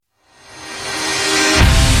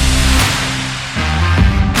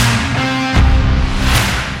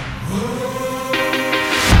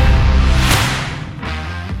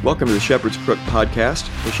Welcome to the Shepherd's Crook podcast.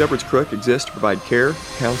 The Shepherd's Crook exists to provide care,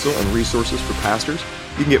 counsel, and resources for pastors.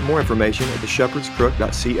 You can get more information at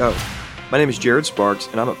theshepherdscrook.co. My name is Jared Sparks,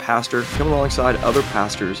 and I'm a pastor coming alongside other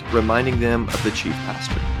pastors, reminding them of the chief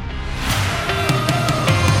pastor.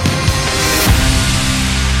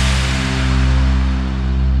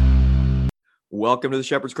 Welcome to the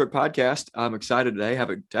Shepherd's Crook podcast. I'm excited today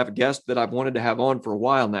to have a guest that I've wanted to have on for a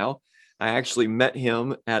while now. I actually met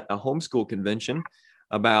him at a homeschool convention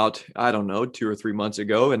about, 2 or 3 months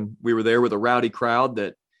ago. And we were there with a rowdy crowd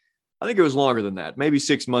that I think it was longer than that, maybe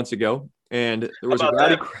 6 months ago. And there was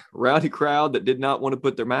a rowdy crowd that did not want to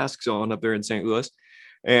put their masks on up there in St. Louis.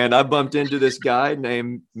 And I bumped into this guy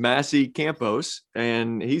named Massey Campos,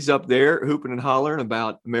 and he's up there hooping and hollering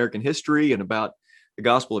about American history and about the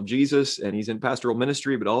gospel of Jesus. And he's in pastoral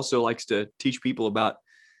ministry, but also likes to teach people about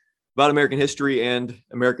American history and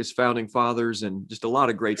America's founding fathers and just a lot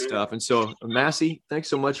of great stuff. And so, Massey, thanks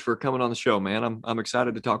so much for coming on the show, man. I'm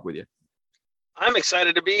excited to talk with you. I'm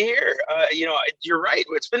excited to be here. You're right.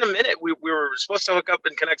 It's been a minute. We were supposed to hook up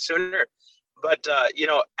and connect sooner, but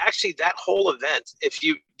actually that whole event,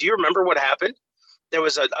 do you remember what happened? There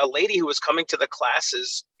was a lady who was coming to the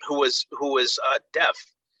classes who was deaf.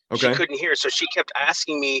 Okay. She couldn't hear. So she kept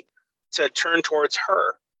asking me to turn towards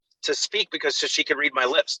her to speak so she could read my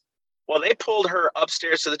lips. Well, they pulled her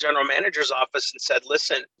upstairs to the general manager's office and said,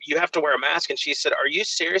 listen, you have to wear a mask. And she said, are you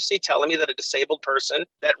seriously telling me that a disabled person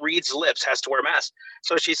that reads lips has to wear a mask?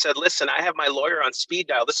 So she said, listen, I have my lawyer on speed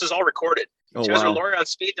dial. This is all recorded. She has her lawyer on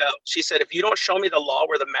speed dial. She said, if you don't show me the law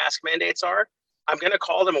where the mask mandates are, I'm going to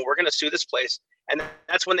call them and we're going to sue this place. And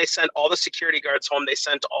that's when they sent all the security guards home. They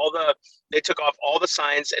took off all the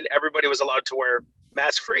signs and everybody was allowed to wear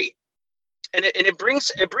mask free. And it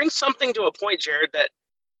brings something to a point, Jared, that,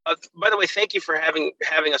 by the way, thank you for having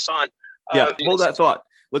us on. Hold that thought.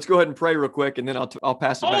 Let's go ahead and pray real quick, and then I'll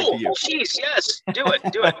pass it back to you. Oh, geez, yes, do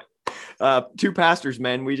it. Two pastors,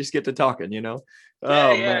 man. We just get to talking, Yeah.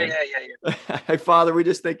 Hey, Father, we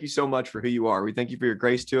just thank you so much for who you are. We thank you for your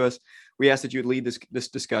grace to us. We ask that you would lead this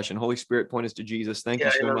discussion. Holy Spirit, point us to Jesus. Thank you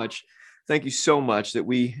so much. Thank you so much that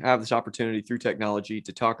we have this opportunity through technology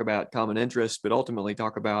to talk about common interests, but ultimately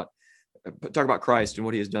talk about Christ and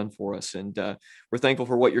what he has done for us. And we're thankful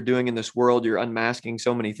for what you're doing in this world. You're unmasking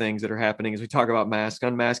so many things that are happening as we talk about masks,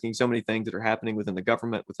 unmasking so many things that are happening within the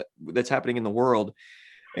government, that's happening in the world.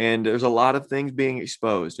 And there's a lot of things being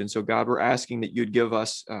exposed. And so, God, we're asking that you'd give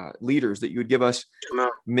us leaders, that you would give us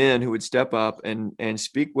men who would step up and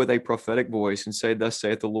speak with a prophetic voice and say, thus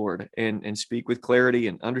saith the Lord, and speak with clarity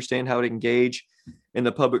and understand how to engage in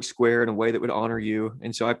the public square in a way that would honor you.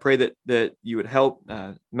 And so I pray that you would help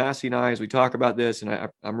Massey and I as we talk about this. And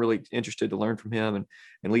I'm really interested to learn from him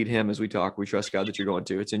and lead him as we talk. We trust, God, that you're going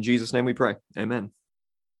to. It's in Jesus' name we pray. Amen.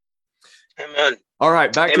 Amen. All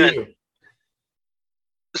right, back to you.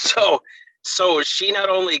 So she not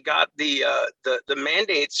only got the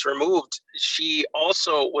mandates removed, she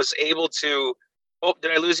also was able to. Oh,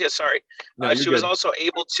 did I lose you? Sorry. No, she was also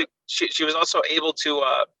able to. She was also able to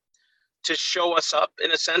show us up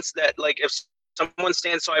in a sense that, like, if someone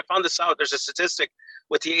stands. So I found this out. There's a statistic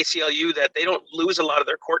with the ACLU that they don't lose a lot of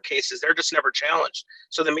their court cases. They're just never challenged.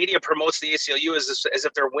 So the media promotes the ACLU as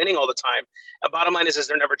if they're winning all the time. The bottom line is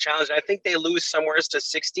they're never challenged. I think they lose somewhere to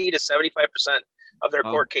 60 to 75% of their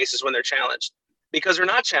court cases when they're challenged, because they're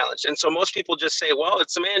not challenged. And so most people just say, well,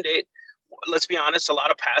 it's a mandate. Let's be honest. A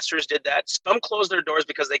lot of pastors did that. Some closed their doors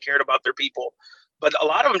because they cared about their people. But a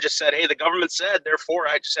lot of them just said, hey, the government said, therefore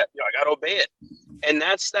I got to obey it. And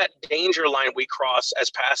that's that danger line we cross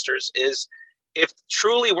as pastors, is if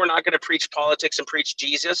truly we're not going to preach politics and preach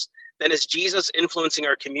Jesus, then is Jesus influencing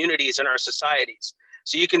our communities and our societies?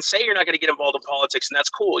 So you can say you're not going to get involved in politics, and that's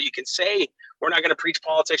cool. You can say we're not going to preach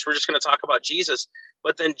politics. We're just going to talk about Jesus.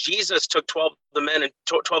 But then Jesus took 12 men and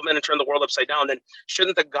turned the world upside down. Then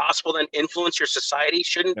shouldn't the gospel then influence your society?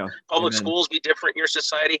 Shouldn't public schools be different in your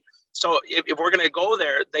society? So if we're going to go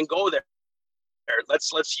there, then go there.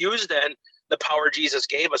 Let's use then the power Jesus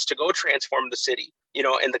gave us to go transform the city,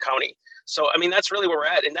 and the county. So, I mean, that's really where we're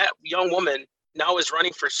at. And that young woman now is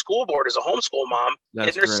running for school board as a homeschool mom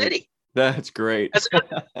in her city. That's great. As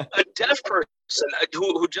a deaf person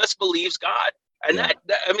who just believes God. And that,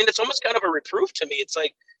 I mean, it's almost kind of a reproof to me. It's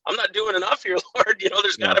like, I'm not doing enough here, Lord.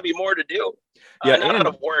 There's got to be more to do. Not out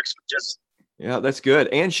of works, but just. Yeah, that's good.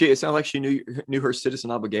 And it sounded like she knew her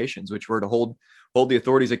citizen obligations, which were to hold the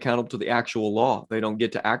authorities accountable to the actual law. They don't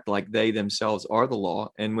get to act like they themselves are the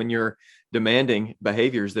law. And when you're demanding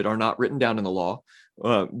behaviors that are not written down in the law,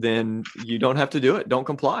 then you don't have to do it. Don't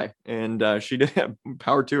comply. And she did have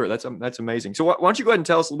power to her. That's amazing. So why don't you go ahead and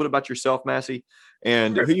tell us a little bit about yourself, Massey,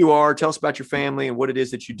 and who you are. Tell us about your family and what it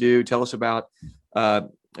is that you do. Tell us about your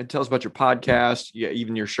podcast. Yeah,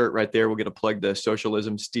 even your shirt right there. We'll get a plug to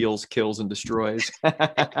Socialism Steals, Kills, and Destroys.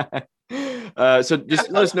 So just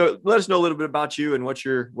let us know a little bit about you and what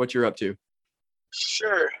you're up to.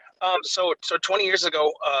 Sure. So 20 years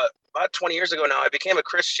ago, about 20 years ago now, I became a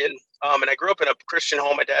Christian. And I grew up in a Christian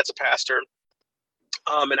home. My dad's a pastor.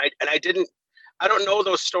 I don't know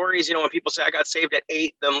those stories, when people say I got saved at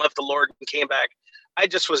 8, then left the Lord and came back. I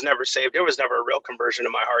just was never saved. There was never a real conversion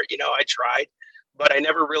in my heart. I tried, but I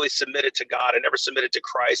never really submitted to God. I never submitted to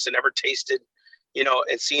Christ. I never tasted,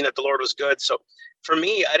 and seen that the Lord was good. So for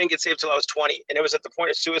me, I didn't get saved till I was 20, and it was at the point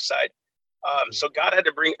of suicide. So God had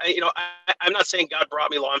to bring, I'm not saying God brought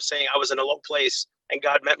me low. I'm saying I was in a low place and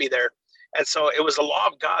God met me there. And so it was the law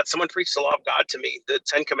of God. Someone preached the law of God to me, the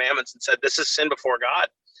 10 Commandments, and said, this is sin before God.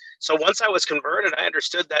 So once I was converted, I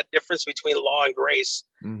understood that difference between law and grace.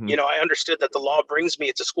 Mm-hmm. I understood that the law brings me,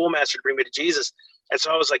 it's a schoolmaster to bring me to Jesus. And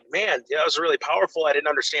so I was like, man, that was really powerful. I didn't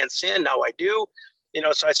understand sin. Now I do.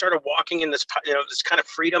 So I started walking in this, this kind of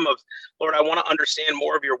freedom of, Lord, I want to understand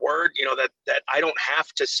more of your word, that I don't have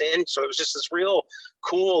to sin. So it was just this real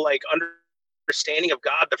cool, understanding of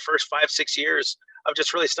God the first 5-6 years of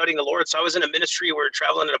just really studying the Lord. So I was in a ministry. We were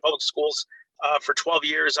traveling in public schools for 12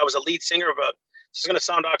 years. I was a lead singer of this is going to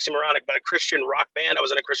sound oxymoronic, but a Christian rock band. I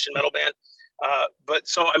was in a Christian metal band.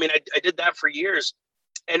 I did that for years.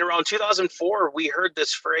 And around 2004, we heard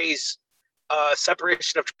this phrase,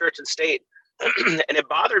 separation of church and state. And it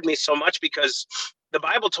bothered me so much because the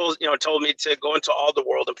Bible told me to go into all the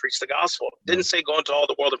world and preach the gospel. It didn't say go into all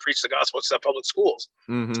the world and preach the gospel except public schools.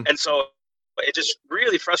 Mm-hmm. And so it just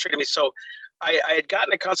really frustrated me. So I had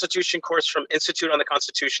gotten a Constitution course from Institute on the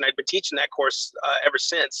Constitution. I'd been teaching that course ever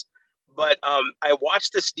since. But I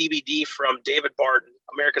watched this DVD from David Barton,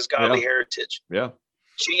 America's Godly Heritage. Yeah.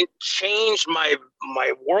 Changed my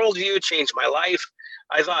worldview, changed my life.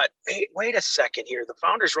 I thought, hey, wait a second here. The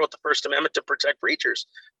founders wrote the First Amendment to protect preachers,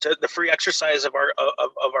 to the free exercise of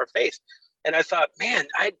our faith. And I thought, man,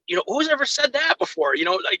 who's ever said that before?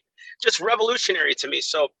 Just revolutionary to me.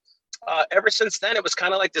 So ever since then, it was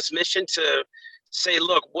kind of like this mission to say,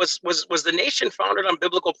 look, was the nation founded on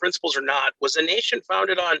biblical principles or not? Was the nation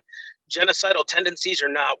founded on genocidal tendencies or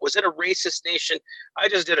not? Was it a racist nation? I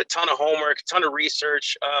just did a ton of homework, a ton of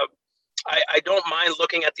research. I don't mind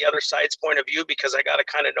looking at the other side's point of view because I got to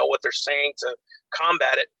kind of know what they're saying to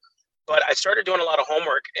combat it. But I started doing a lot of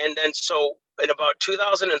homework. And then so in about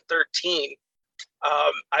 2013,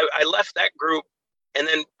 I left that group. And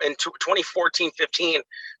then in 2014, 15,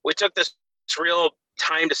 we took this real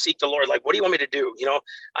time to seek the Lord. Like, what do you want me to do?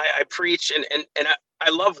 I preach and I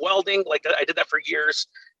love welding. Like I did that for years,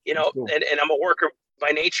 cool. and I'm a worker by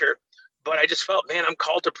nature, but I just felt, man, I'm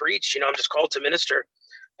called to preach, I'm just called to minister.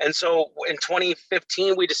 And so in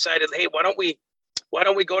 2015, we decided, hey, why don't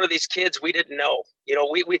we go to these kids we didn't know?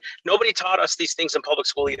 We nobody taught us these things in public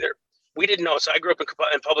school either. We didn't know. So I grew up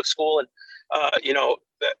in public school, and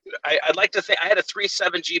I'd like to think I had a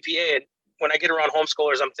 3.7 GPA. And when I get around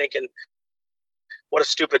homeschoolers, I'm thinking, what a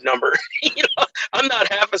stupid number. I'm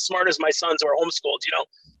not half as smart as my sons who are homeschooled.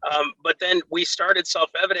 But then we started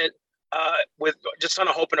Self-Evident with just on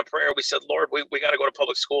a hope and a prayer. We said, Lord, we got to go to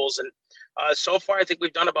public schools. And so far, I think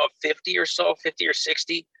we've done about 50 or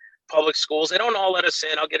 60 public schools. They don't all let us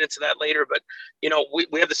in. I'll get into that later. But,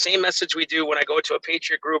 we have the same message we do when I go to a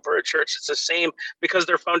patriot group or a church. It's the same because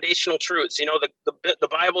they're foundational truths. The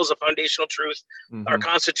Bible is a foundational truth. Mm-hmm. Our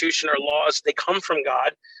Constitution, our laws, they come from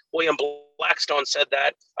God. William Blackstone said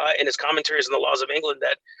that in his commentaries on the laws of England,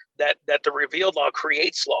 that the revealed law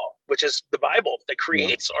creates law, which is the Bible that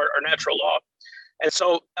creates our natural law. And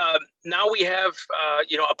so now we have,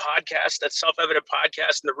 a podcast, that's Self-Evident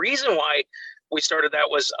Podcast. And the reason why we started that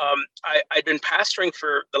was I'd been pastoring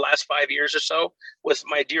for the last 5 years or so with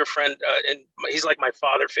my dear friend, and he's like my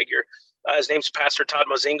father figure. His name's Pastor Todd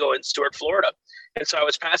Mozingo in Stuart, Florida. And so I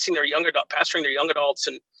was pastoring their young adults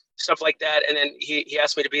and stuff like that. And then he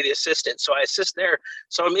asked me to be the assistant. So I assist there.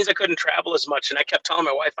 So it means I couldn't travel as much. And I kept telling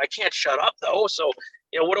my wife, I can't shut up though. So,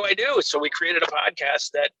 what do I do? So we created a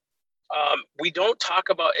podcast that we don't talk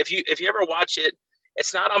about. If you ever watch it,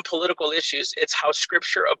 it's not on political issues. It's how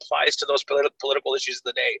scripture applies to those political issues of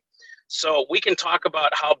the day. So we can talk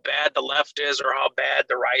about how bad the left is or how bad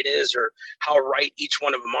the right is or how right each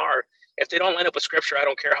one of them are. If they don't line up with scripture, I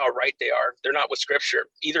don't care how right they are. They're not with scripture,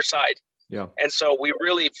 either side. Yeah. And so we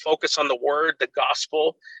really focus on the word. The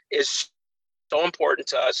gospel is so important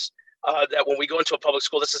to us that when we go into a public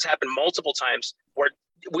school, this has happened multiple times where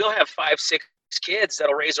we'll have 5, 6, kids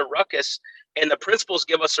that'll raise a ruckus, and the principals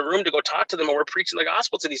give us a room to go talk to them, and we're preaching the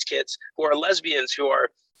gospel to these kids who are lesbians, who are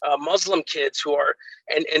Muslim kids, who are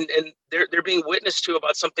and they're being witnessed to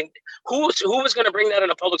about something. Who was going to bring that in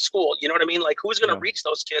a public school? You know what I mean? Like, who's going to reach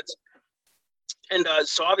those kids? And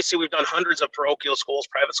so obviously we've done hundreds of parochial schools,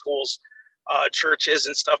 private schools, churches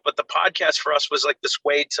and stuff. But the podcast for us was like this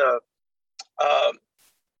way to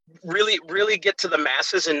really get to the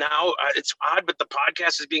masses. And now it's odd, but the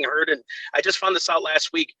podcast is being heard. And I just found this out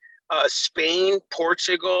last week. Spain,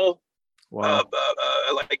 Portugal, wow.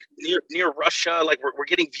 like near Russia, like we're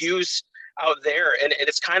getting views out there. And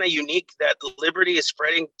it's kind of unique that liberty is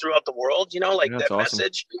spreading throughout the world, you know, like that awesome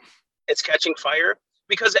message. It's catching fire.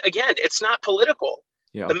 Because again, it's not political.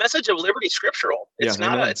 Yeah. The message of liberty is scriptural. It's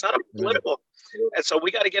not a political. And so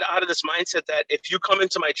we got to get out of this mindset that if you come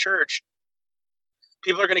into my church,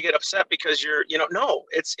 people are going to get upset because you're, no,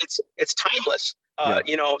 it's timeless.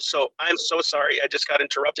 So I'm so sorry. I just got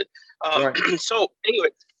interrupted. Right. So anyway,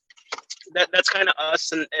 that's kind of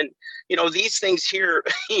us. And these things here,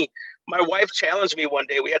 my wife challenged me one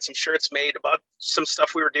day. We had some shirts made about some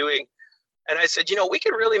stuff we were doing. And I said, we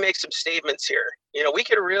could really make some statements here. We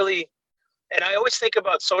could really, and I always think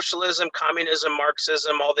about socialism, communism,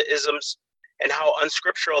 Marxism, all the isms, and how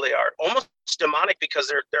unscriptural they are, almost demonic,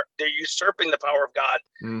 because they're usurping the power of God.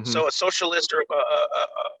 Mm-hmm. So a socialist or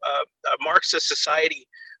a Marxist society,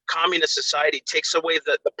 communist society, takes away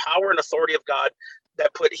the power and authority of God that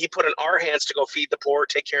he put in our hands to go feed the poor,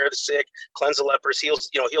 take care of the sick, cleanse the lepers, heal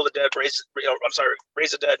the dead, raise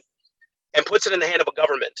the dead, and puts it in the hand of a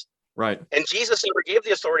government. Right. And Jesus never gave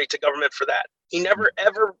the authority to government for that. He never,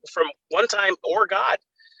 ever, from one time, or God.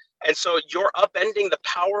 And so you're upending the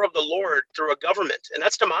power of the Lord through a government. And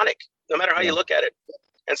that's demonic, no matter how you look at it.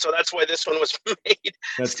 And so that's why this one was made.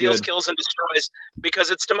 That's steals, kills, and destroys, because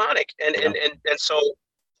it's demonic. And so,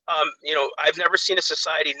 I've never seen a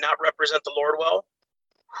society not represent the Lord well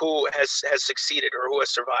who has succeeded or who has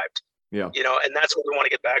survived. Yeah. And that's what we want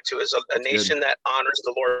to get back to, is a nation that honors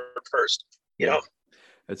the Lord first, you know.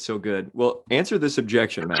 That's so good. Well, answer this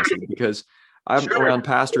objection, Massey, because I'm around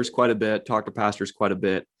pastors quite a bit, talk to pastors quite a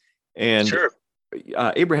bit. And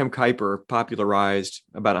Abraham Kuyper popularized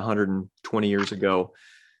about 120 years ago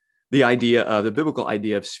the biblical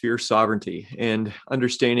idea of sphere sovereignty and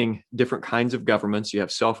understanding different kinds of governments. You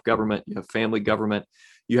have self-government, you have family government,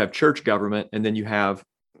 you have church government, and then you have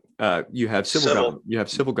civil government. You have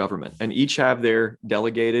civil government, and each have their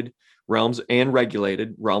delegated realms and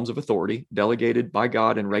regulated realms of authority, delegated by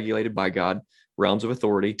God and regulated by God, realms of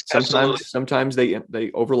authority. Sometimes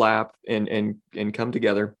they overlap and come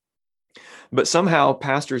together. But somehow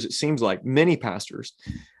pastors, it seems like many pastors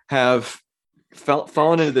have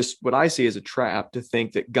fallen into this, what I see as a trap, to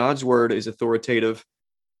think that God's word is authoritative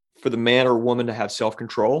for the man or woman to have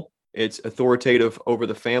self-control. It's authoritative over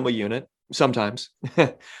the family unit sometimes,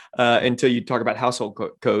 until you talk about household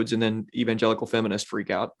codes, and then evangelical feminists freak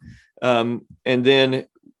out. And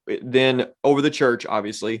then over the church,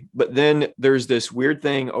 obviously. But then there's this weird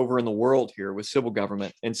thing over in the world here with civil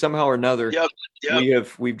government, and somehow or another,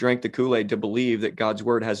 we've drank the Kool-Aid to believe that God's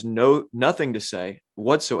word has nothing to say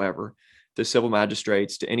whatsoever to civil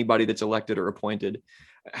magistrates, to anybody that's elected or appointed.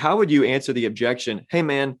 How would you answer the objection? Hey,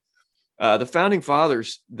 man, the founding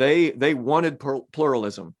fathers, they wanted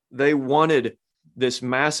pluralism. They wanted this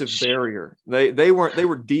massive barrier. They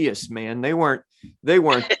were deists, man. They weren't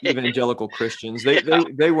evangelical Christians.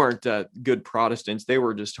 They weren't good Protestants. They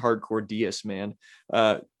were just hardcore deists, man.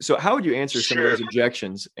 So how would you answer some of those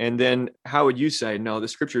objections? And then how would you say, no, the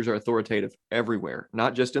scriptures are authoritative everywhere,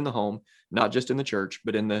 not just in the home, not just in the church,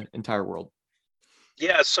 but in the entire world?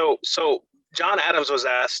 Yeah. So John Adams was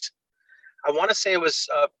asked, I want to say it was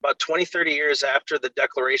about 20, 30 years after the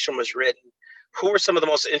Declaration was written, who were some of the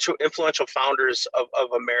most influential founders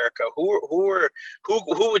of America? Who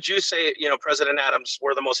would you say, President Adams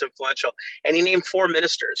were the most influential? And he named 4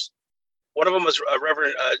 ministers. One of them was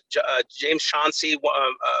Reverend James Chauncey.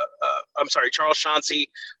 Charles Chauncey.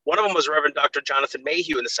 One of them was Reverend Dr. Jonathan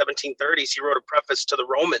Mayhew in the 1730s. He wrote a preface to the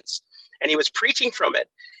Romans, and he was preaching from it.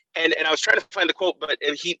 And I was trying to find the quote, but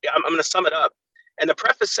I'm going to sum it up. And the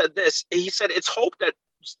preface said this. He said, "It's hope that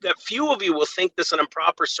few of you will think this an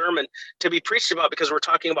improper sermon to be preached about because we're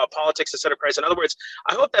talking about politics instead of Christ. In other words,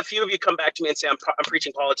 I hope that few of you come back to me and say, I'm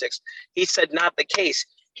preaching politics." He said, not the case.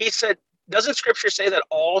 He said, doesn't scripture say that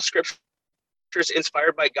all scripture is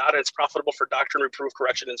inspired by God and it's profitable for doctrine, reproof,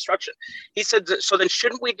 correction, and instruction? He said, so then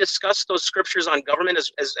shouldn't we discuss those scriptures on government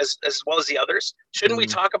as well as the others? Shouldn't we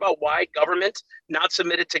talk about why government not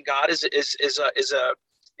submitted to God is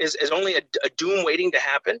only a doom waiting to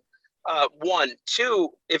happen? One. Two,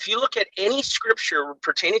 if you look at any scripture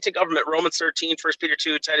pertaining to government, Romans 13, 1 Peter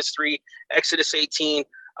 2, Titus 3, Exodus 18,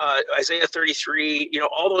 Isaiah 33,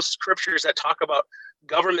 all those scriptures that talk about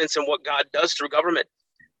governments and what God does through government.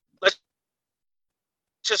 Let's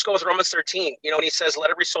just go with Romans 13, when he says, let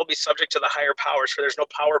every soul be subject to the higher powers, for there's no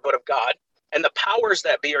power but of God. And the powers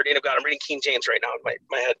that be are ordained of God. I'm reading King James right now in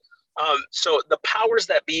my head. So the powers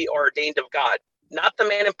that be are ordained of God, not the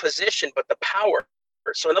man in position, but the power.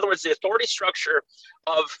 So in other words, the authority structure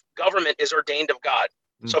of government is ordained of God.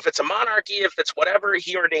 So if it's a monarchy, if it's whatever,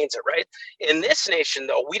 he ordains it, right? In this nation,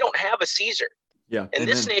 though, we don't have a Caesar. Yeah. In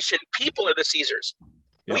this nation, people are the Caesars.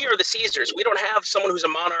 Yeah. We are the Caesars. We don't have someone who's a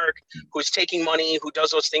monarch, who's taking money, who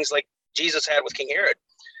does those things like Jesus had with King Herod.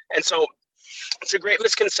 And so it's a great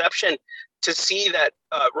misconception to see that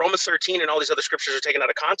Romans 13 and all these other scriptures are taken out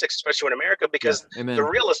of context, especially in America, because the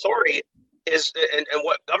real authority is, and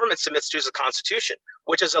what government submits to, is the Constitution,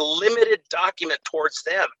 which is a limited document towards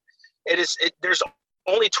them. There's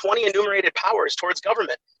only 20 enumerated powers towards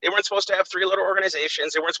government. They weren't supposed to have 3-letter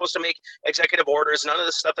organizations. They weren't supposed to make executive orders, none of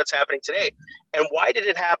the stuff that's happening today. And why did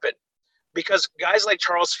it happen? Because guys like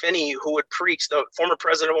Charles Finney, who would preach, the former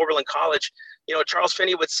president of Oberlin College, Charles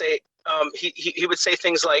Finney would say, he would say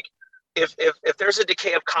things like, if there's a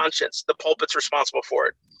decay of conscience, the pulpit's responsible for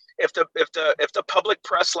it. If the public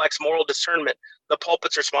press lacks moral discernment, the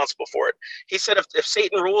pulpit's responsible for it. He said, if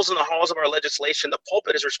Satan rules in the halls of our legislation, the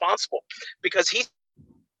pulpit is responsible, because he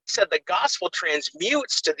said the gospel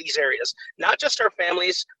transmutes to these areas, not just our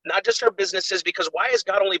families, not just our businesses, because why is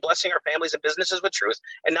God only blessing our families and businesses with truth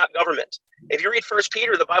and not government? If you read 1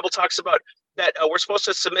 Peter, the Bible talks about that we're supposed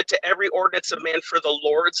to submit to every ordinance of man for the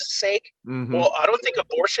Lord's sake. Mm-hmm. Well, I don't think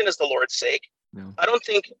abortion is the Lord's sake. No. I don't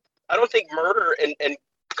think murder and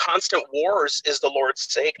constant wars is the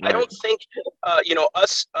Lord's sake. Right. I don't think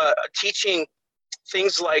us teaching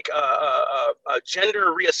things like gender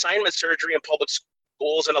reassignment surgery in public schools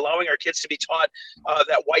and allowing our kids to be taught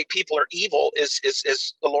that white people are evil is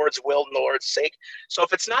the Lord's will and the Lord's sake. So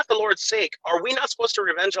if it's not the Lord's sake, are we not supposed to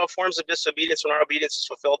revenge all forms of disobedience when our obedience is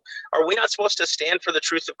fulfilled? Are we not supposed to stand for the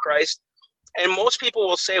truth of Christ? And most people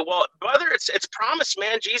will say, well, brother, it's promised,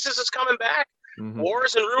 man. Jesus is coming back. Mm-hmm.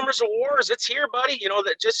 Wars and rumors of wars, it's here, buddy.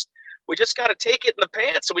 We just got to take it in the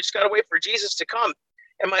pants, and we just got to wait for Jesus to come.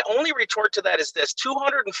 And my only retort to that is this: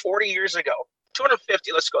 240 years ago,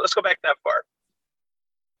 250. Let's go back that far.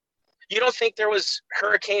 You don't think there was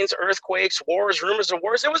hurricanes, earthquakes, wars, rumors of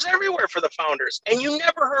wars? It was everywhere for the founders, and you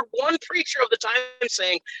never heard one preacher of the time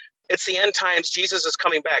saying it's the end times, Jesus is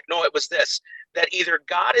coming back. No, it was this: that either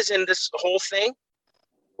God is in this whole thing,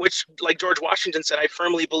 which, like George Washington said, I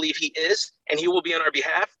firmly believe he is, and he will be on our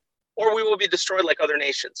behalf, or we will be destroyed like other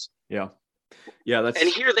nations. Yeah. And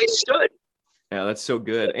here they stood. Yeah, that's so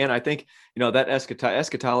good. And I think, that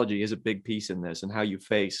eschatology is a big piece in this, and how you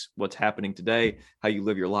face what's happening today, how you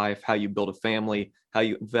live your life, how you build a family, how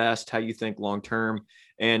you invest, how you think long-term.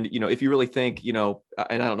 And, if you really think, and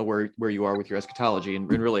I don't know where you are with your eschatology, and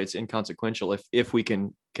really it's inconsequential if we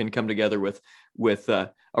can come together with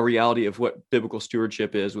a reality of what biblical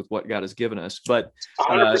stewardship is, with what God has given us. But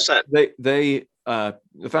 100%.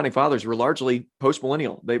 The founding fathers were largely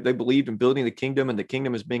post-millennial. They believed in building the kingdom, and the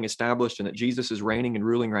kingdom is being established, and that Jesus is reigning and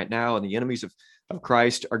ruling right now, and the enemies of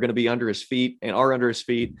Christ are going to be under his feet and are under his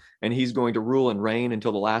feet, and he's going to rule and reign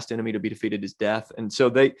until the last enemy to be defeated is death. And so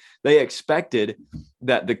they expected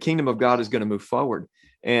that the kingdom of God is going to move forward.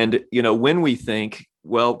 And, when we think,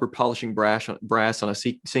 well, we're polishing brass on a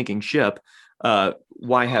sinking ship,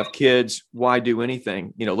 why have kids? Why do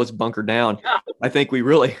anything? Let's bunker down. I think we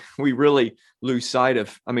really lose sight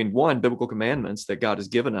of, one, biblical commandments that God has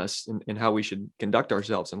given us and how we should conduct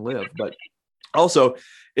ourselves and live. But also,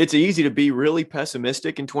 it's easy to be really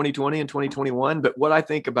pessimistic in 2020 and 2021. But what I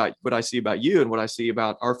see about you and what I see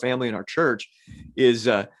about our family and our church is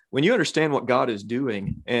when you understand what God is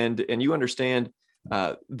doing, and you understand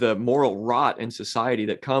the moral rot in society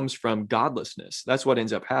that comes from godlessness. That's what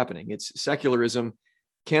ends up happening. It's secularism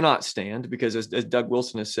cannot stand, because as Doug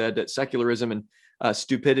Wilson has said, that secularism and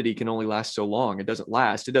stupidity can only last so long. It doesn't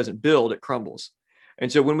last. It doesn't build. It crumbles.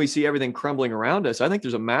 And so when we see everything crumbling around us, I think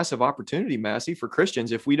there's a massive opportunity, Massey, for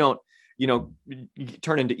Christians, if we don't,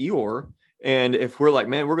 turn into Eeyore. And if we're like,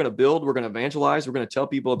 man, we're going to build, we're going to evangelize, we're going to tell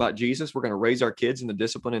people about Jesus, we're going to raise our kids in the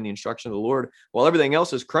discipline and the instruction of the Lord, while everything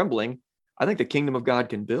else is crumbling, I think the kingdom of God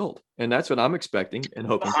can build. And that's what I'm expecting and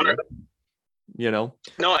hoping for, No,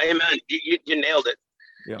 amen. You nailed it.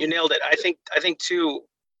 Yeah. You nailed it. I think too,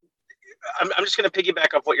 I'm just going to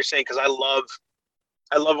piggyback off what you're saying, because I love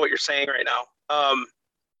what you're saying right now.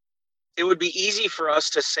 It would be easy for us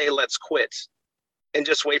to say, let's quit and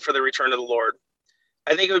just wait for the return of the Lord.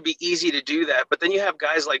 I think it would be easy to do that. But then you have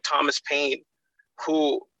guys like Thomas Paine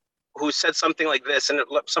who said something like this, and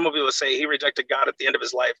some of you will say he rejected God at the end of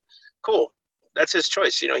his life. Cool. That's his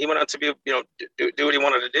choice. He went on to be, do what he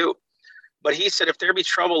wanted to do. But he said, if there be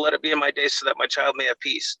trouble, let it be in my days so that my child may have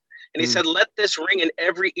peace. And he said, let this ring in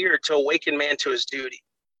every ear to awaken man to his duty.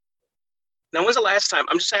 Now, when's the last time,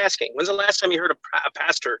 I'm just asking, when's the last time you heard a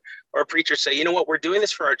pastor or a preacher say, you know what, we're doing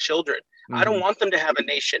this for our children. I don't want them to have a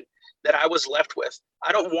nation that I was left with.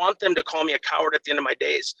 I don't want them to call me a coward at the end of my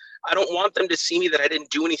days. I don't want them to see me that I didn't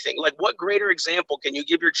do anything. Like, what greater example can you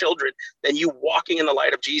give your children than you walking in the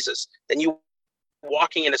light of Jesus, than you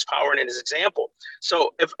walking in his power and in his example?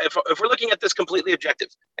 So if we're looking at this completely objective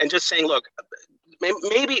and just saying, look,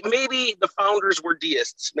 maybe the founders were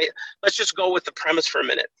deists. Let's just go with the premise for a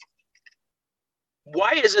minute.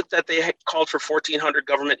 Why is it that they had called for 1,400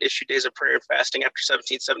 government-issued days of prayer and fasting after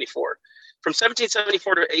 1774? From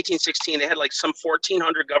 1774 to 1816, they had like some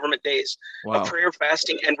 1,400 government days of prayer,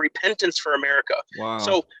 fasting, and repentance for America. Wow.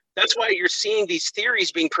 So that's why you're seeing these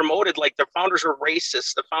theories being promoted, like the founders were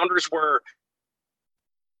racist, the founders were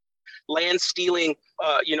land-stealing,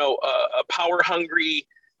 power-hungry,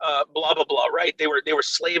 blah, blah, blah, right? They were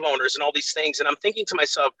slave owners and all these things. And I'm thinking to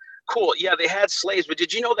myself, cool, yeah, they had slaves, but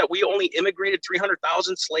did you know that we only immigrated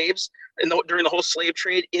 300,000 slaves during the whole slave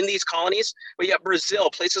trade in these colonies? But yet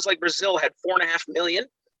places like Brazil had 4.5 million,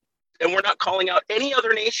 and we're not calling out any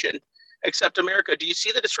other nation except America. Do you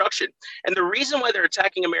see the destruction? And the reason why they're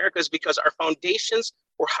attacking America is because our foundations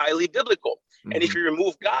were highly biblical. And if you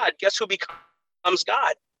remove God, guess who becomes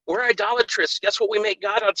God? We're idolatrous. Guess what we make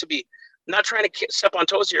God out to be? I'm not trying to step on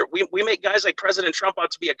toes here. We make guys like President Trump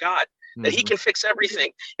out to be a God, that he can fix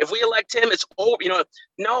everything. If we elect him, it's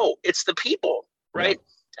no, it's the people, right?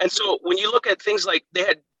 Yeah. And so when you look at things like they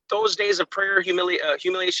had those days of prayer,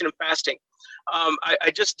 humiliation, and fasting.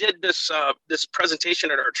 I just did this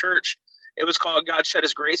presentation at our church. It was called God Shed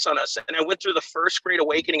His Grace on Us. And I went through the first Great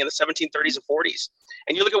Awakening in the 1730s and 40s.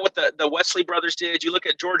 And you look at what the Wesley brothers did. You look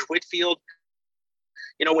at George Whitefield.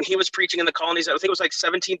 When he was preaching in the colonies, I think it was like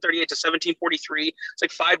 1738 to 1743. It's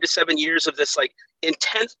like 5 to 7 years of this like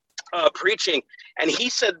intense preaching. And he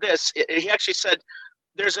said this. He actually said,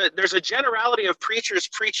 there's a generality of preachers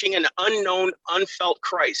preaching an unknown, unfelt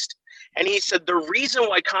Christ. And he said the reason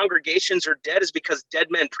why congregations are dead is because dead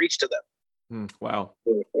men preach to them. Wow.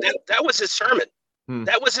 That was his sermon.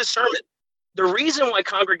 That was his sermon. The reason why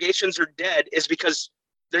congregations are dead is because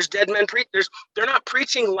there's dead men. They're not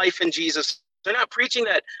preaching life in Jesus. They're not preaching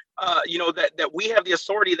that, that we have the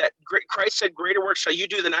authority that Christ said, greater work shall you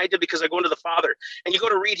do than I did because I go into the Father. And you go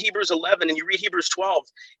to read Hebrews 11 and you read Hebrews 12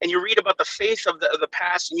 and you read about the faith of the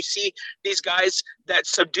past, and you see these guys that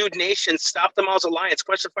subdued nations, stopped the mouths of lions,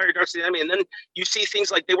 quenched the fiery darts of the enemy. And then you see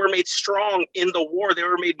things like they were made strong in the war. They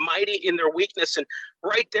were made mighty in their weakness. And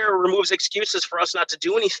right there removes excuses for us not to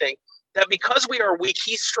do anything. That because we are weak,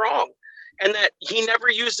 he's strong. And that he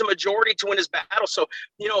never used the majority to win his battle. So,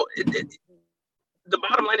 the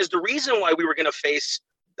bottom line is the reason why we were going to face,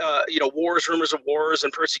 wars, rumors of wars,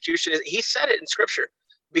 and persecution. He said it in Scripture,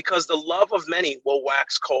 because the love of many will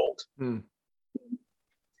wax cold. And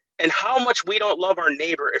how much we don't love our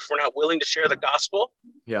neighbor if we're not willing to share the gospel,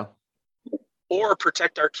 or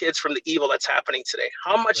protect our kids from the evil that's happening today.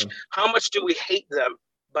 How much do we hate them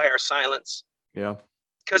by our silence? Yeah.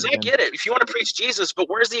 Because I get it. If you want to preach Jesus, but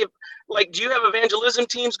where's do you have evangelism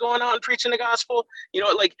teams going on preaching the gospel?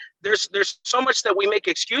 There's so much that we make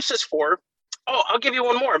excuses for. Oh, I'll give you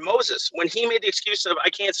one more. Moses, when he made the excuse of,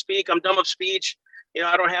 I can't speak, I'm dumb of speech,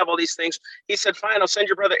 I don't have all these things. He said, fine, I'll send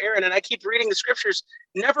your brother Aaron. And I keep reading the scriptures.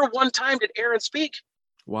 Never one time did Aaron speak.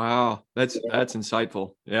 Wow. That's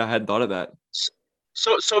insightful. Yeah. I hadn't thought of that.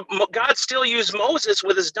 So God still used Moses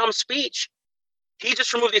with his dumb speech. He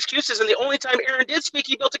just removed the excuses, and the only time Aaron did speak,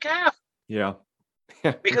 he built a calf. Yeah.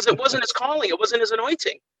 Because it wasn't his calling. It wasn't his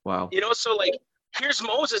anointing. Wow. So here's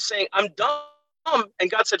Moses saying, I'm dumb.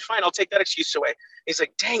 And God said, fine, I'll take that excuse away. He's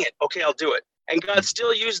like, dang it. Okay, I'll do it. And God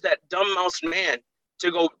still used that dumb-mouthed man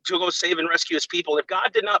to go save and rescue his people. If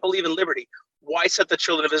God did not believe in liberty, why set the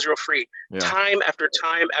children of Israel free? Time after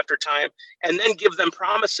time after time, and then give them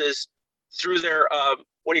promises through their,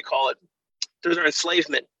 through their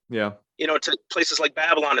enslavement. Yeah. To places like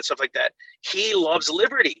Babylon and stuff like that. He loves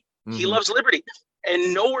liberty. He loves liberty.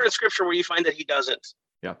 And nowhere in Scripture where you find that he doesn't.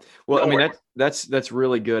 Yeah. Well, nowhere. I mean, that's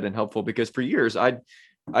really good and helpful, because for years I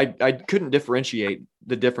couldn't differentiate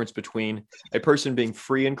the difference between a person being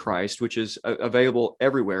free in Christ, which is available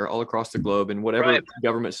everywhere, all across the globe, in whatever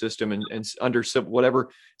government system and under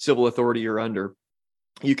whatever civil authority you're under,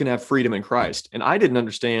 you can have freedom in Christ. And I didn't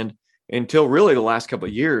understand until really the last couple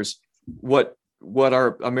of years what what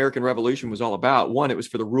our American Revolution was all about. One, it was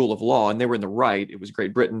for the rule of law, and they were in the right. It was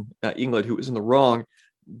Great Britain, England, who was in the wrong,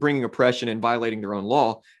 bringing oppression and violating their own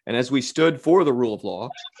law. And as we stood for the rule of law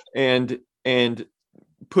and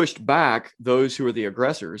pushed back those who were the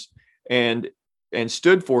aggressors and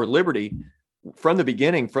stood for liberty from the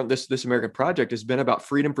beginning, from this American project has been about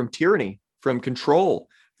freedom from tyranny, from control,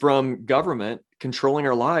 from government controlling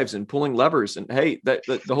our lives and pulling levers. And hey,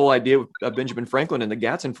 the whole idea of Benjamin Franklin and the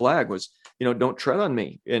Gadsden flag was, don't tread on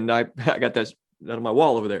me. And I got that on my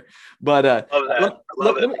wall over there. But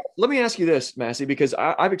let me ask you this, Massey, because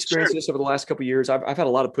I've experienced this over the last couple of years. I've had a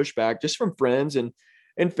lot of pushback just from friends and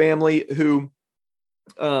family who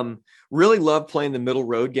really love playing the middle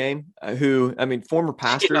road game, former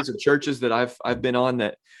pastors of churches that I've been on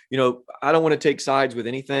that, I don't want to take sides with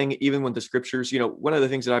anything, even when the scriptures, one of the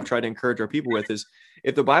things that I've tried to encourage our people with is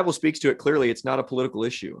if the Bible speaks to it clearly, it's not a political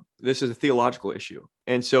issue. This is a theological issue.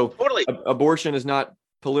 And so totally. Abortion is not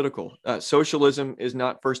political. Socialism is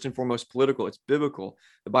not first and foremost political. It's biblical.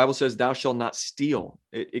 The Bible says thou shalt not steal.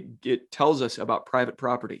 It tells us about private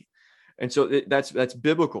property. And so that's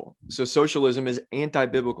biblical. So socialism is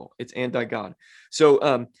anti-biblical. It's anti-God.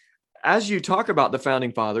 So as you talk about the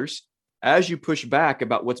founding fathers, as you push back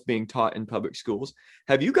about what's being taught in public schools,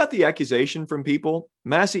 have you got the accusation from people,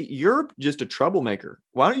 Massey, you're just a troublemaker.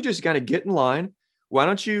 Why don't you just kind of get in line? Why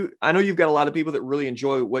don't you? I know you've got a lot of people that really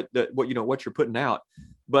enjoy what you're putting out,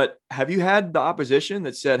 but have you had the opposition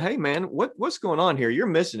that said, "Hey, man, what's going on here? You're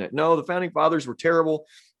missing it. No, the founding fathers were terrible.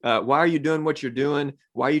 Why are you doing what you're doing?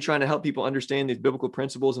 Why are you trying to help people understand these biblical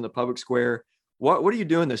principles in the public square? What are you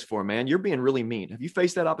doing this for, man? You're being really mean." Have you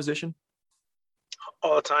faced that opposition?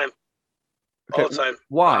 All the time. Okay. All the time.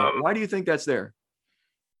 Why? Why do you think that's there?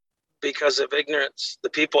 Because of ignorance.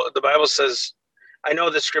 The Bible says, I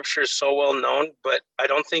know the scripture is so well known, but I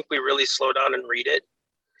don't think we really slow down and read it.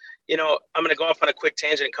 I'm going to go off on a quick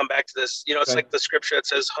tangent and come back to this. It's like the scripture that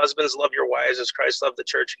says, husbands, love your wives as Christ loved the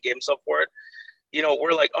church and gave himself for it.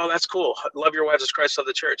 We're like, oh, that's cool. Love your wives as Christ loved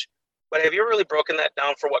the church. But have you really broken that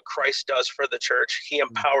down for what Christ does for the church? He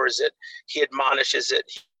empowers it. He admonishes it.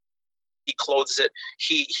 He clothes it.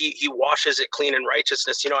 He washes it clean in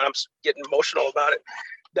righteousness. And I'm getting emotional about it,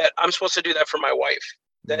 that I'm supposed to do that for my wife.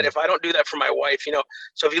 That if I don't do that for my wife,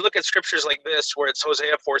 so if you look at scriptures like this, where it's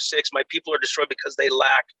Hosea 4:6, my people are destroyed because they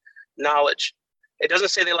lack knowledge. It doesn't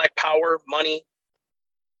say they lack power, money,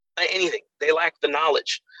 anything. They lack the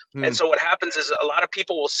knowledge. And so what happens is a lot of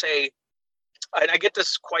people will say, and I get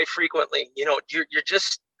this quite frequently, you're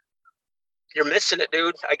missing it,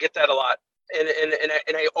 dude. I get that a lot. And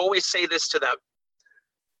I always say this to them.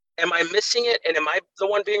 Am I missing it? And am I the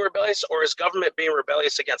one being rebellious, or is government being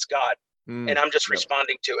rebellious against God? And I'm just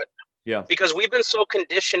responding to it. Yeah. Because we've been so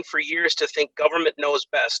conditioned for years to think government knows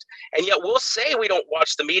best. And yet we'll say we don't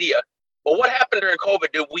watch the media. Well, what happened during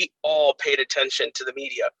COVID, dude? We all paid attention to the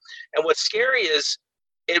media. And what's scary is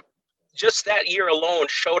it just that year alone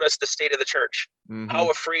showed us the state of the church, how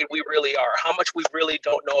afraid we really are, how much we really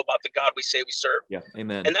don't know about the God we say we serve. Yeah,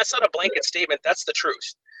 amen. And that's not a blanket statement. That's the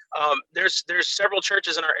truth. There's several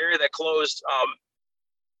churches in our area that closed.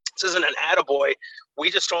 This isn't an attaboy.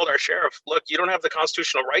 We just told our sheriff, look, you don't have the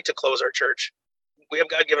constitutional right to close our church. We have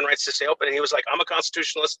God-given rights to stay open. And he was like, I'm a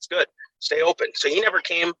constitutionalist. It's good. Stay open. So he never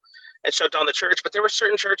came and shut down the church. But there were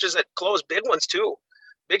certain churches that closed, big ones too,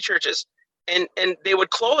 big churches. And they would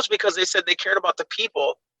close because they said they cared about the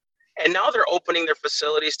people. And now they're opening their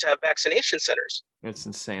facilities to have vaccination centers. It's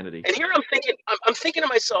insanity. And here I'm thinking to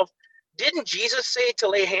myself, didn't Jesus say to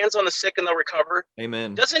lay hands on the sick and they'll recover?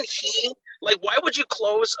 Amen. Doesn't he? Why would you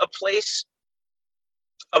close a place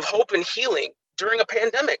of hope and healing during a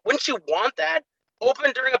pandemic? Wouldn't you want that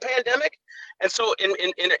open during a pandemic? And so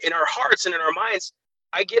in our hearts and in our minds,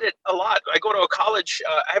 I get it a lot. I go to a college.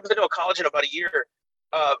 I haven't been to a college in about a year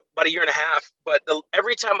and a half. But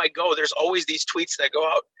every time I go, there's always these tweets that go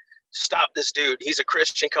out. Stop this dude. He's a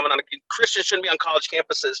Christian coming on. Christians shouldn't be on college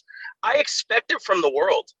campuses. I expect it from the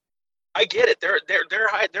world. I get it. They're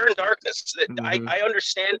in darkness. I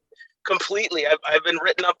understand completely. I've been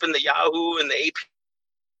written up in the Yahoo and the AP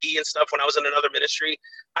and stuff when I was in another ministry.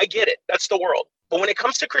 I get it. That's the world. But when it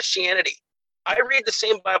comes to Christianity, I read the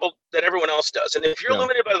same Bible that everyone else does. And if you're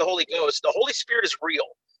illuminated by the Holy Ghost, the Holy Spirit is real.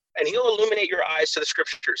 And he'll illuminate your eyes to the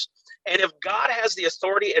scriptures. And if God has the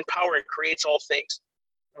authority and power and creates all things,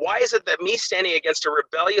 why is it that me standing against a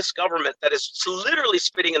rebellious government that is literally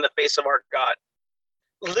spitting in the face of our God,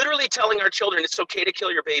 literally telling our children it's okay to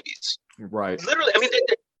kill your babies? Right. Literally, I mean,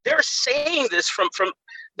 they're saying this from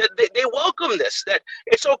that they welcome this, that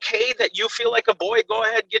it's okay that you feel like a boy, go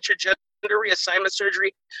ahead, get your gender reassignment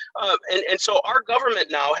surgery. And so our government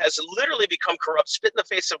now has literally become corrupt, spit in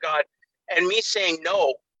the face of God. and me saying,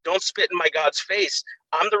 no, don't spit in my God's face,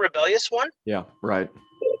 I'm the rebellious one? Yeah, right.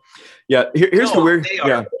 Yeah, here's the weird. They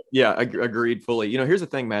are. Yeah, agreed fully. Here's the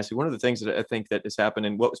thing, Massey. One of the things that I think that has happened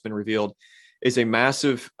and what's been revealed is a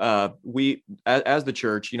massive. We as the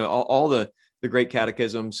church, all the great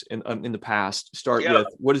catechisms in the past start with,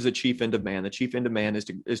 what is the chief end of man? The chief end of man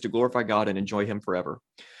is to glorify God and enjoy Him forever.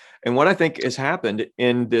 And what I think has happened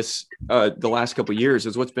in this the last couple of years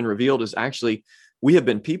is what's been revealed is actually we have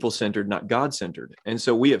been people-centered, not God-centered, and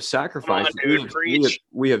so we have sacrificed.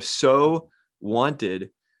 We have so wanted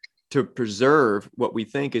to preserve what we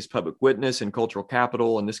think is public witness and cultural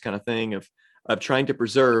capital and this kind of thing of trying to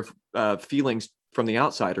preserve feelings from the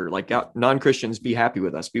outsider, like non-Christians, be happy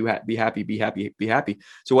with us, be happy.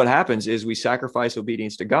 So what happens is we sacrifice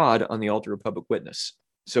obedience to God on the altar of public witness.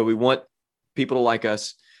 So we want people to like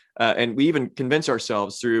us. And we even convince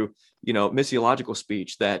ourselves through, missiological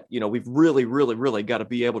speech that, we've really, really, really got to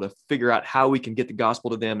be able to figure out how we can get the gospel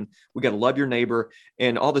to them. And we got to love your neighbor.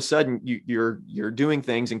 And all of a sudden you're doing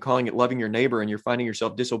things and calling it loving your neighbor, and you're finding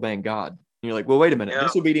yourself disobeying God. And you're like, well, wait a minute. Yeah.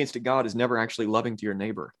 Disobedience to God is never actually loving to your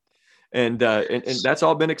neighbor. And that's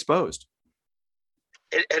all been exposed.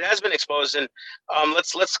 It has been exposed. And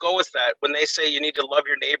let's go with that. When they say you need to love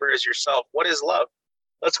your neighbor as yourself, what is love?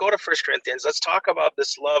 Let's go to 1 Corinthians. Let's talk about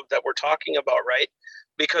this love that we're talking about, right?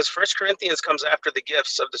 Because 1 Corinthians comes after the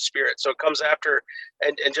gifts of the Spirit. So it comes after,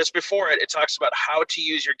 and just before it, it talks about how to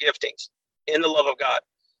use your giftings in the love of God.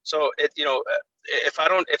 So if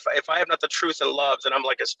I have not the truth and love, then I'm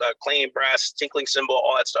like a clanging brass, tinkling cymbal,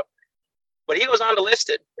 all that stuff. But he goes on to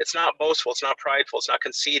list it. It's not boastful. It's not prideful. It's not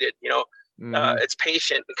conceited. It's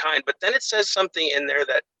patient and kind. But then it says something in there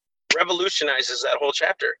that revolutionizes that whole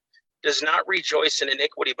chapter. Does not rejoice in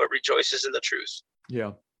iniquity, but rejoices in the truth.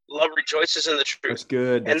 Yeah. Love rejoices in the truth. That's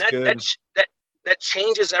good. And that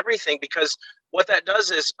changes everything, because what that does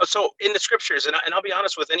is, so in the scriptures, and I'll be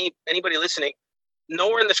honest with anybody listening,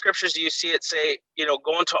 nowhere in the scriptures do you see it say,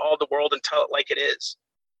 go into all the world and tell it like it is.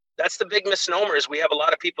 That's the big misnomer. Is we have a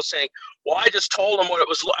lot of people saying, well, I just told them what it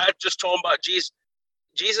was. I just told them about Jesus.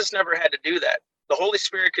 Jesus never had to do that. The Holy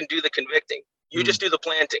Spirit can do the convicting. You just do the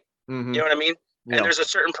planting. Mm-hmm. You know what I mean? Yeah. And there's a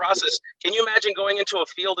certain process. Can you imagine going into a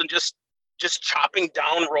field and just chopping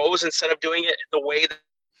down rows instead of doing it the way that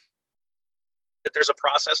there's a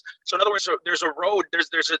process? So in other words, there's a road,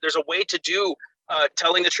 there's a way to do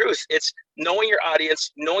telling the truth. It's knowing your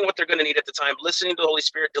audience, knowing what they're going to need at the time, listening to the Holy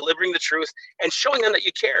Spirit, delivering the truth, and showing them that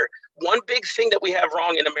you care. One big thing that we have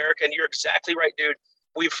wrong in America, and you're exactly right, dude,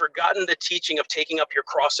 we've forgotten the teaching of taking up your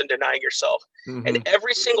cross and denying yourself. Mm-hmm. And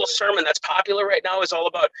every single sermon that's popular right now is all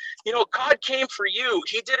about, God came for you.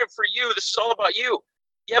 He did it for you. This is all about you.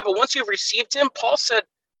 Yeah, but once you've received him, Paul said,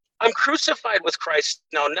 I'm crucified with Christ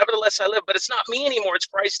now. Nevertheless, I live, but it's not me anymore. It's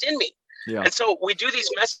Christ in me. Yeah. And so we do these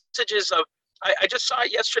messages of, I just saw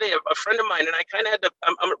it yesterday, a friend of mine, and I kind of had to,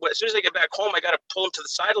 as soon as I get back home, I got to pull him to the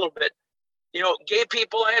side a little bit. Gay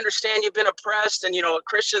people, I understand you've been oppressed, and,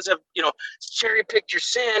 Christians have, cherry picked your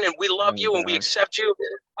sin, and we love you and we accept you.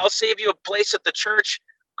 I'll save you a place at the church.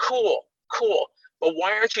 Cool. But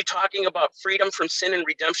why aren't you talking about freedom from sin and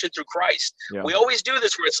redemption through Christ? Yeah. We always do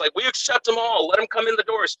this where it's like, we accept them all. Let them come in the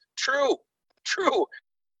doors. True.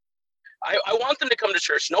 I want them to come to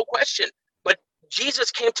church, no question. But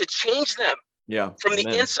Jesus came to change them from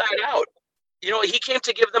the inside out. He came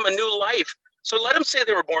to give them a new life. So let them say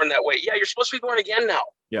they were born that way. Yeah, you're supposed to be born again now.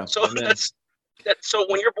 Yeah. So so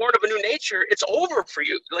when you're born of a new nature, it's over for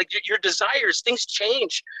you. Like your desires, things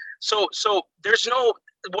change. So there's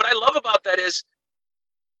what I love about that is,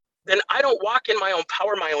 then I don't walk in my own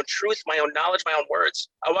power, my own truth, my own knowledge, my own words.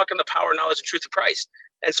 I walk in the power, knowledge, and truth of Christ.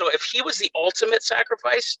 And so if he was the ultimate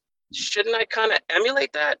sacrifice, shouldn't I kind of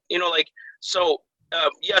emulate that?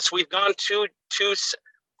 Yes, we've gone to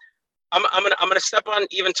I'm gonna step on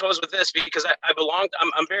even toes with this, because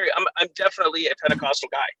I'm definitely a Pentecostal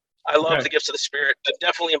guy. I love the gifts of the Spirit. I'm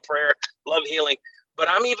definitely in prayer, love healing. But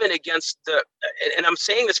I'm even against and I'm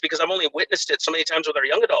saying this because I've only witnessed it so many times with our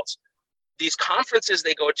young adults. These conferences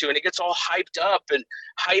they go to, and it gets all hyped up and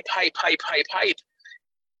hype.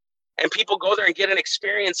 And people go there and get an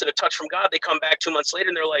experience and a touch from God. They come back 2 months later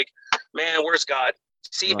and they're like, man, where's God?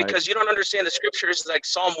 See, right. Because you don't understand the scriptures, like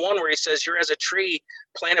Psalm 1, where he says, you're as a tree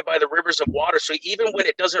planted by the rivers of water. So even when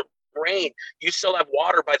it doesn't rain, you still have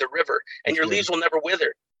water by the river, and your leaves will never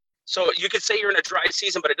wither. So you could say you're in a dry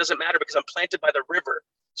season, but it doesn't matter because I'm planted by the river.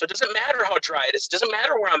 So it doesn't matter how dry it is. It doesn't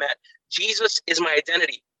matter where I'm at. Jesus is my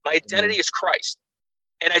identity. My identity is Christ.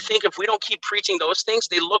 And I think if we don't keep preaching those things,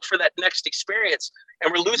 they look for that next experience,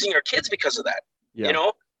 and we're losing our kids because of that.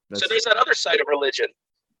 So there's that other side of religion.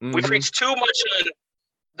 Mm-hmm. We preach too much on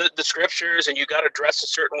the scriptures, and you got to dress a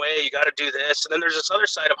certain way, you got to do this, and then there's this other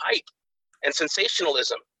side of hype and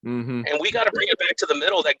sensationalism, and we got to bring it back to the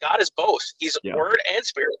middle, that God is both. He's word and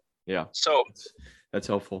spirit. Yeah. So that's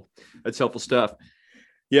helpful. That's helpful stuff.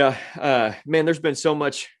 Yeah. Man, there's been so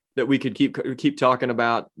much that we could keep talking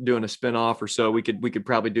about, doing a spinoff or so. We could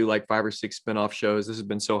probably do like 5 or 6 spinoff shows. This has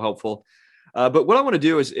been so helpful. But what I want to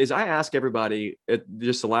do is I ask everybody,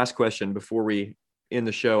 just the last question before we end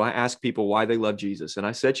the show, I ask people why they love Jesus, and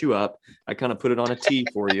I set you up. I kind of put it on a tee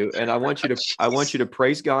for you, and I want you to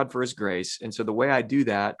praise God for his grace. And so the way I do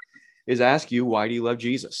that is ask you, why do you love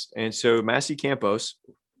Jesus? And so Massey Campos,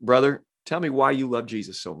 brother, tell me why you love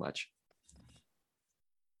Jesus so much.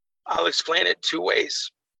 I'll explain it 2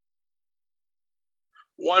 ways.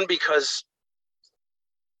 One, because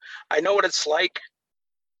I know what it's like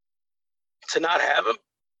to not have him.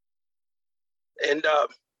 And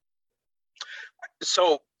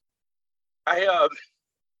so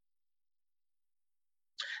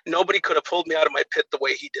nobody could have pulled me out of my pit the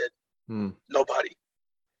way he did. Nobody.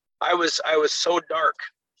 I was so dark,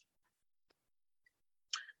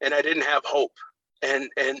 and I didn't have hope. And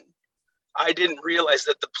I didn't realize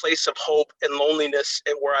that the place of hope and loneliness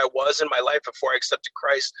and where I was in my life before I accepted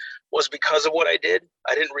Christ was because of what I did.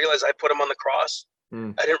 I didn't realize I put him on the cross.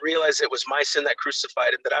 I didn't realize it was my sin that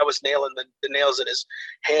crucified him, that I was nailing the nails in his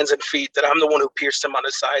hands and feet, that I'm the one who pierced him on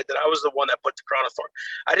his side, that I was the one that put the crown of thorns.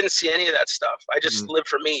 I didn't see any of that stuff. I just lived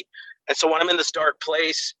for me. And so when I'm in this dark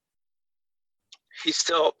place, he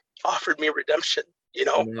still offered me redemption,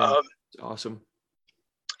 Awesome.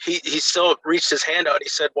 He still reached his hand out. He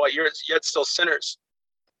said, well, you're yet still sinners.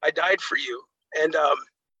 I died for you. And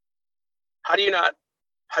how do you not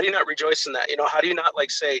rejoice in that? How do you not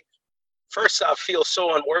say, first I feel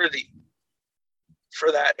so unworthy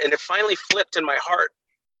for that. And it finally flipped in my heart.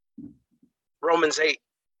 Romans 8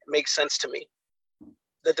 makes sense to me,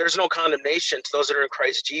 that there's no condemnation to those that are in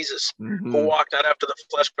Christ Jesus, who walk not after the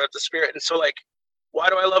flesh, but after the spirit. And so why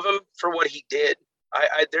do I love him? For what he did.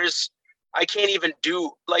 I can't even do,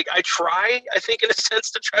 I try, I think, in a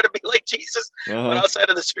sense, to try to be like Jesus, but outside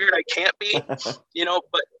of the spirit, I can't be,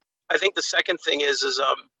 but I think the second thing is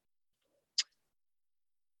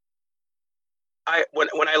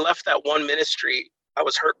when I left that one ministry, I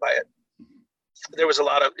was hurt by it. There was a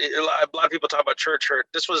lot of people talk about church hurt.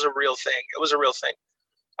 This was a real thing. It was a real thing.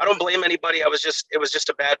 I don't blame anybody. It was just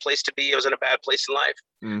a bad place to be. I was in a bad place in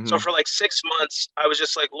life. So for 6 months, I was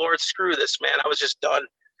just like, Lord, screw this, man. I was just done.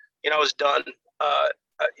 I was done.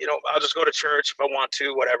 I'll just go to church if I want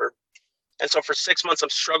to, whatever. And so for 6 months, I'm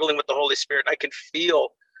struggling with the Holy Spirit. I can feel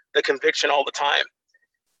the conviction all the time.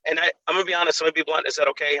 And I'm gonna be honest. I'm gonna be blunt. Is that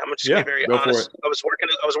okay? I'm just gonna be very honest. I was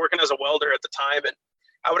working as a welder at the time, and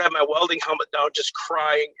I would have my welding helmet down, just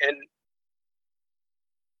crying and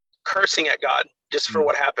cursing at God just for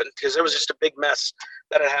what happened, because there was just a big mess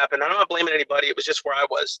that had happened. I'm not blaming anybody. It was just where I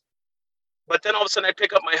was. But then all of a sudden I'd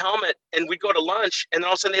pick up my helmet and we'd go to lunch, and then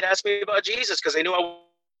all of a sudden they'd ask me about Jesus because they knew I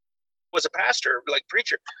was a pastor,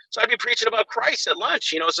 preacher. So I'd be preaching about Christ at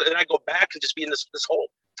lunch, and I'd go back and just be in this hole.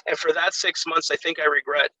 And for that 6 months, I think I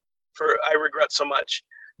regret so much,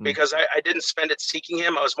 because I didn't spend it seeking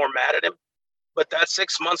him. I was more mad at him. But that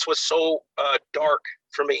 6 months was so dark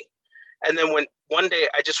for me. And then when one day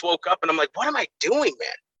I just woke up and I'm like, what am I doing,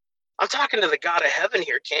 man? I'm talking to the God of heaven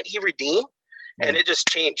here. Can't he redeem? And it just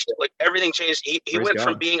changed. Everything changed. He went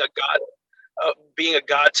from being a God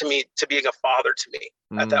to me to being a father to me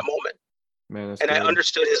at that moment. Man, and I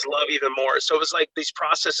understood his love even more. So it was like these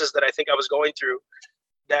processes that I think I was going through,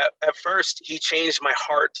 that at first he changed my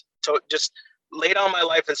heart to just lay down my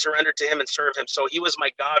life and surrender to him and serve him. So he was my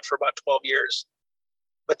God for about 12 years.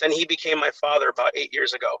 But then he became my father about 8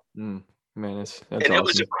 years ago. Man, that's and awesome. It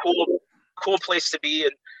was a cool place to be,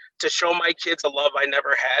 and to show my kids a love I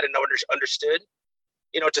never had and never understood.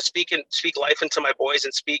 To speak life into my boys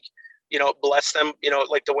and speak, bless them,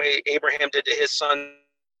 like the way Abraham did to his sons,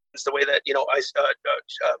 the way that,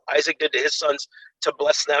 Isaac did to his sons, to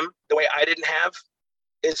bless them the way I didn't have,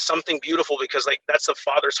 is something beautiful, because that's the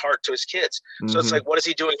father's heart to his kids. So it's what is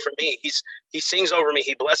he doing for me? He sings over me.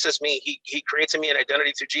 He blesses me. He creates in me an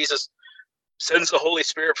identity through Jesus, sends the Holy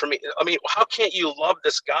Spirit for me. I mean, how can't you love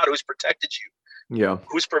this God who's protected you? Yeah.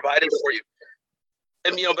 Who's provided for you?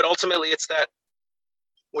 And, but ultimately it's that,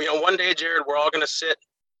 one day, Jared, we're all going to sit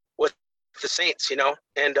with the saints, and I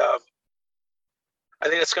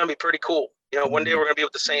think it's going to be pretty cool. One day we're going to be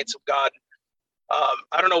with the saints of God.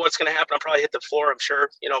 I don't know what's going to happen. I'll probably hit the floor, I'm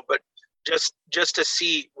sure, but just to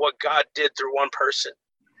see what God did through one person.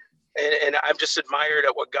 And I'm just admired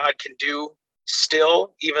at what God can do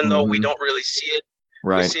still, even though we don't really see it.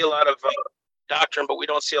 Right. We see a lot of doctrine, but we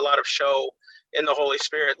don't see a lot of show. in the Holy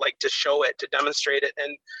Spirit, like to show it, to demonstrate it.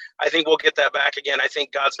 And I think we'll get that back again. I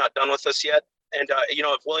think God's not done with us yet. And,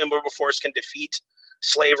 if William Wilberforce can defeat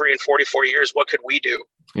slavery in 44 years, what could we do?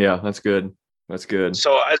 Yeah, that's good. That's good.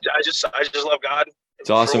 So I just love God. It's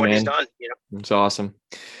awesome, for what man. He's done. It's awesome.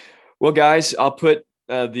 Well, guys, I'll put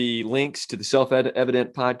the links to the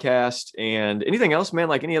Self-Evident podcast and anything else, man,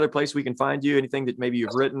 like any other place we can find you, anything that maybe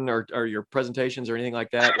you've written or your presentations or anything like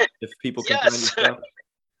that, if people can find your stuff.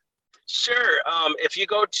 Sure. If you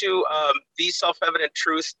go to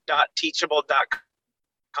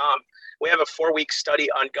theselfevidenttruth.teachable.com, we have a 4-week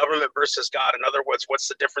study on government versus God. In other words, what's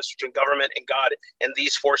the difference between government and God in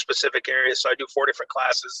these 4 specific areas? So I do 4 different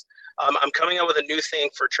classes. I'm coming up with a new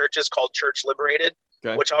thing for churches called Church Liberated,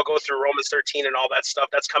 which I'll go through Romans 13 and all that stuff.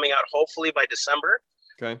 That's coming out hopefully by December.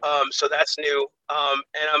 Okay. So that's new.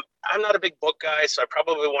 And I'm not a big book guy, so I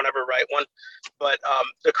probably won't ever write one. But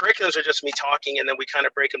the curriculums are just me talking, and then we kind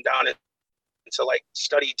of break them down into like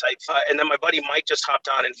study type. And then my buddy Mike just hopped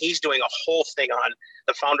on, and he's doing a whole thing on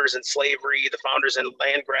the founders in slavery, the founders in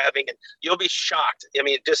land grabbing, and you'll be shocked. I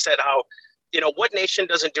mean, just said how, what nation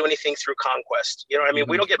doesn't do anything through conquest? You know what I mean?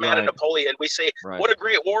 We don't get mad at Napoleon. We say, what a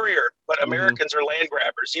great warrior, but Americans are land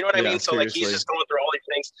grabbers. You know what I mean? So like he's just going through all these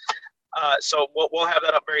things. So we'll have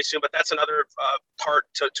that up very soon, but that's another part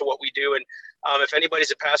to what we do. And if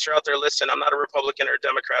anybody's a pastor out there, listen, I'm not a Republican or a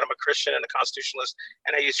Democrat. I'm a Christian and a constitutionalist,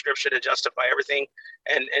 and I use scripture to justify everything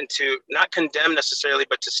and to not condemn necessarily,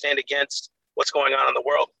 but to stand against what's going on in the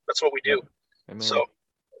world. That's what we do. Amen. So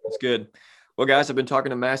that's good. Well, guys, I've been talking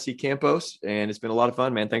to Massey Campos, and it's been a lot of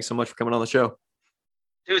fun, man. Thanks so much for coming on the show.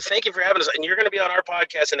 Dude, thank you for having us. And you're going to be on our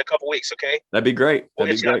podcast in a couple weeks, okay? That'd be great.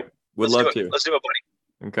 That'd be great. Would love to. Let's do it, buddy.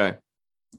 Okay.